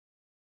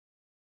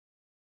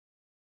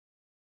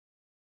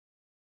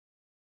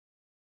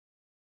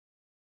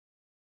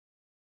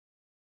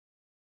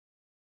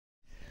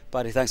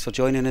Barry, thanks for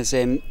joining us.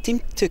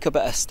 Team took a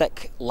bit of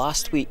stick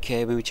last week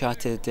when we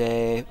chatted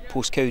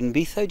post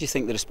Cowdenbeath. How do you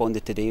think they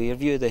responded today? Your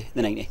view of the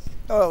 90?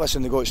 Oh,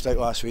 listen, they got stick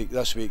last week.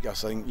 This week, I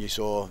think you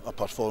saw a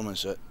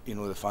performance that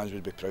the fans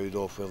would be proud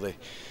of, where they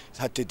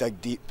had to dig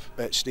deep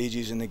at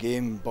stages in the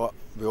game, but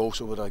we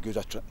also were a good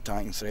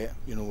attacking threat.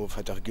 We've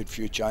had a good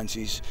few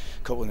chances,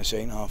 a couple in the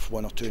second half,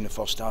 one or two in the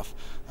first half,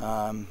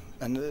 and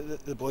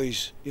the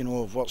boys,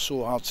 have worked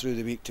so hard through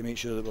the week to make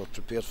sure that we're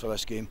prepared for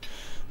this game,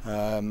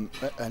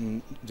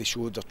 and they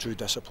showed their true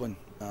discipline,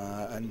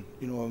 and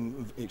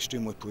I'm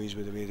extremely pleased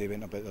with the way they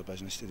went about their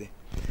business today.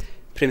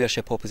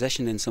 Premiership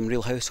opposition and some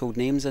real household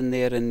names in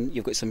there, and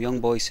you've got some young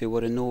boys who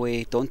were in no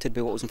way daunted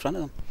by what was in front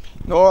of them.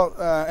 No,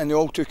 and they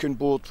all took on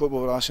board what we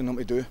were asking them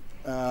to do,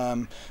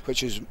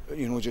 which is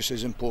just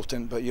as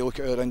important. But you look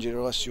at our injury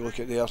list, you look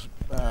at their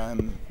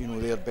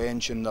their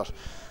bench and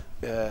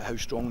their how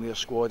strong their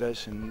squad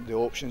is and the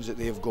options that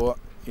they've got.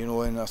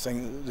 And I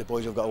think the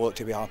boys have got a lot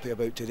to be happy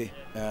about today,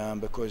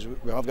 because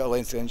we have got a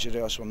lengthy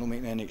injury list. We're not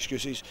making any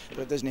excuses,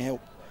 but it doesn't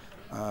help.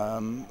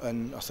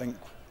 And I think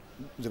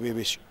the way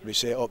we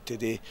set up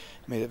today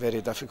made it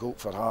very difficult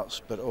for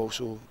Hearts, but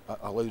also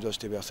allowed us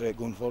to be a threat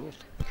going forward.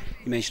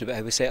 You mentioned about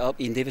how we set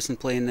up. Ian Davison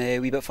playing a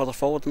wee bit further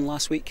forward than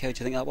last week. How do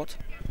you think that worked?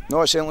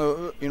 No,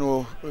 certainly. We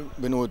know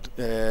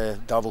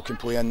Davil can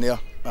play in there,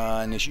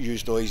 and he's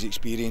used all his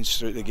experience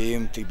throughout the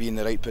game to be in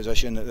the right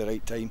position at the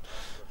right time.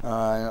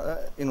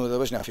 There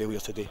wasn't a failure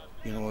today.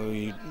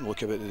 You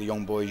look at the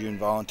young boys, Ewan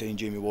Valentine,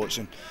 Jamie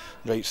Watson,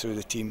 right through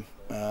the team.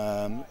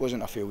 It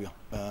wasn't a failure,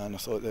 and I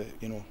thought that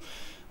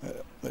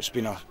it's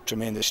been a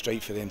tremendous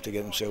strike for them to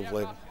get themselves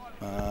level,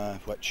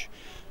 which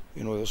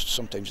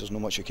sometimes there's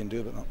not much you can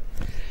do about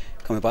that.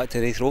 Coming back to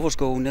Raith Rovers'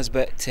 goal,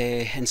 Nisbet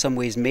in some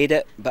ways made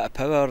it, a bit of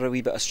power, a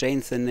wee bit of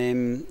strength,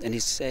 and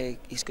he's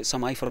got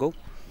some eye for a goal.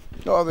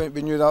 No,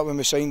 we knew that when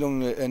we signed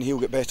him, and he'll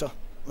get better.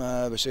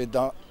 We said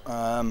that.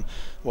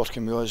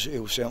 Working with us,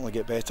 he'll certainly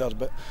get better,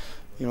 but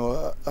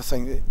I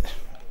think that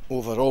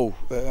overall,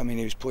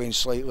 he was playing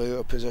slightly out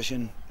of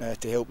position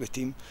to help the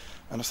team,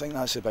 and I think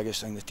that's the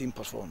biggest thing, the team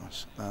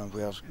performance,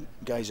 where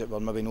guys that were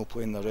maybe not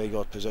playing their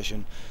regular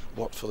position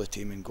worked for the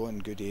team and got in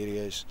good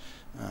areas,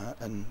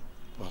 and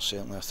were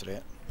certainly a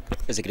threat.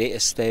 Is the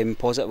greatest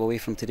positive away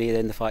from today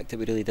then the fact that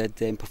we really did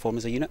perform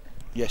as a unit?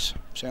 Yes,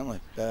 certainly.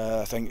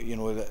 I think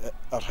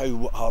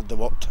how hard they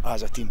worked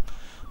as a team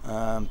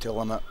to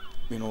limit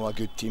a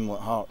good team like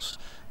Hearts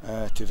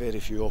to very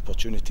few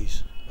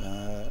opportunities.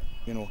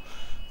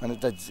 And it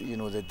did,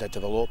 they did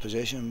have a lot of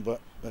possession, but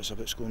it's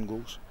about scoring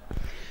goals.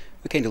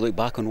 We kind of look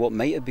back on what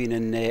might have been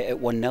at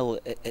 1-0.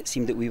 It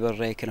seemed that we were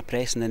kind of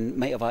pressing and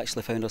might have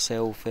actually found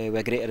ourselves with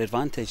a greater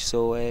advantage.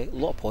 So a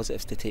lot of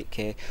positives to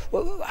take.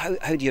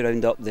 How do you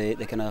round up the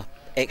kind of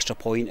extra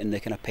point and the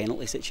kind of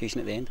penalty situation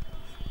at the end?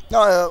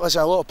 No,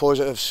 listen, a lot of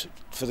positives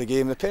for the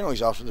game. The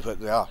penalties are what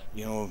they are.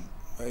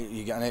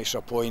 You get an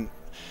extra point.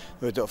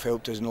 Would it have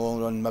helped us in the long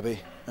run, maybe?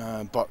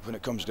 But when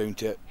it comes down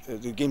to it,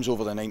 the game's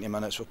over the 90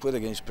 minutes. We've played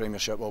against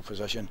Premiership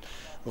opposition.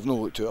 We've not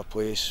looked out of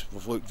place.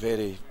 We've looked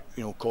very,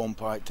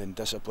 compact and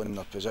disciplined in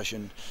our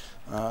position,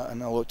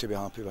 and a lot to be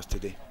happy with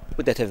today.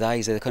 We did have the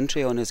eyes of the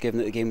country on us, given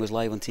that the game was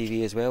live on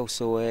TV as well.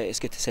 So it's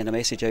good to send a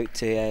message out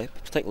to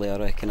particularly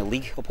our kind of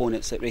league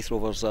opponents that Raith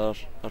Rovers are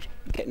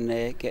getting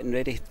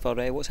ready for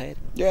what's ahead.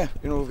 Yeah,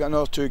 we've got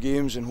another 2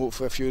 games, and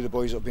hopefully a few of the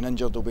boys that have been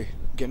injured will be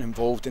getting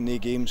involved in the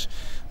games,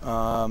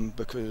 because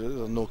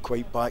they're not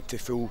quite back to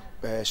full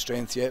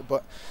strength yet.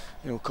 But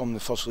come the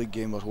first league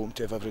game, we're hoping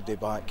to have everybody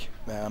back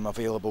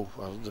available,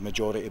 or the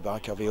majority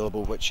back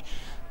available, which,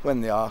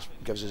 when they are,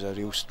 gives us a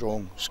real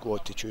strong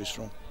squad to choose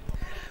from.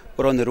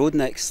 We're on the road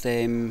next,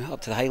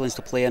 up to the Highlands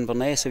to play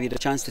Inverness. Have you had a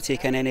chance to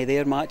take in any of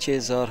their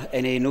matches, or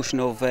any notion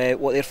of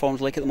what their form's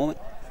like at the moment?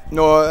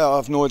 No,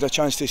 I've not had a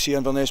chance to see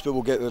Inverness, but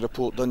we'll get the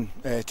report done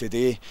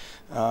today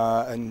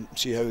and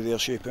see how they're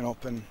shaping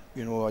up, and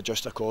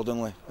adjust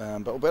accordingly. But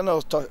it'll be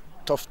another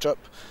tough trip.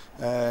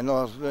 I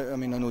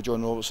know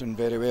John Robertson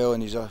very well,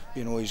 and he's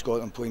got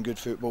them playing good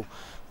football.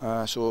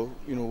 So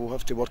we'll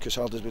have to work as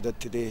hard as we did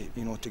today,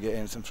 to get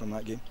anything from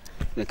that game.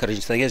 The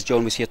encouraging thing is,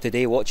 John was here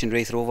today watching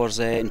Raith Rovers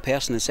in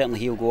person, and certainly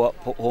he'll go up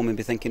home and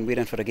be thinking we're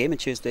in for a game on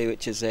Tuesday,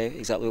 which is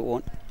exactly what we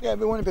want. Yeah,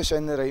 we want to be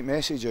sending the right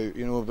message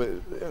out, but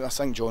I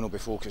think John will be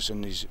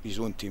focusing his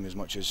own team as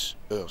much as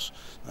ours,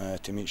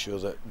 to make sure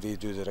that they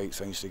do the right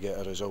things to get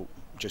a result,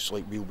 just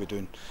like we'll be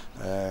doing,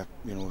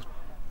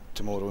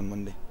 tomorrow and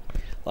Monday.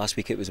 Last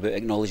week it was about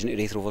acknowledging to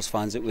Raith Rovers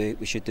fans that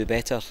we should do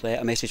better.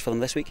 A message for them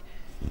this week?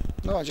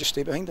 No, just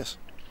stay behind us.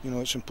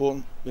 It's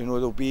important.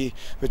 There'll be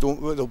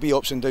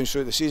ups and downs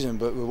throughout the season,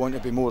 but we want to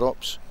be more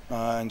ups.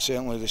 And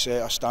certainly they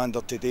set a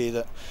standard today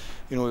that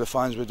the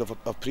fans would have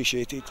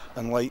appreciated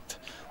and liked,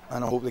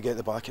 and I hope they get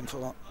the backing for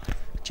that.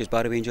 Cheers,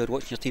 Barry. We enjoyed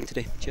watching your team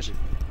today. Cheers.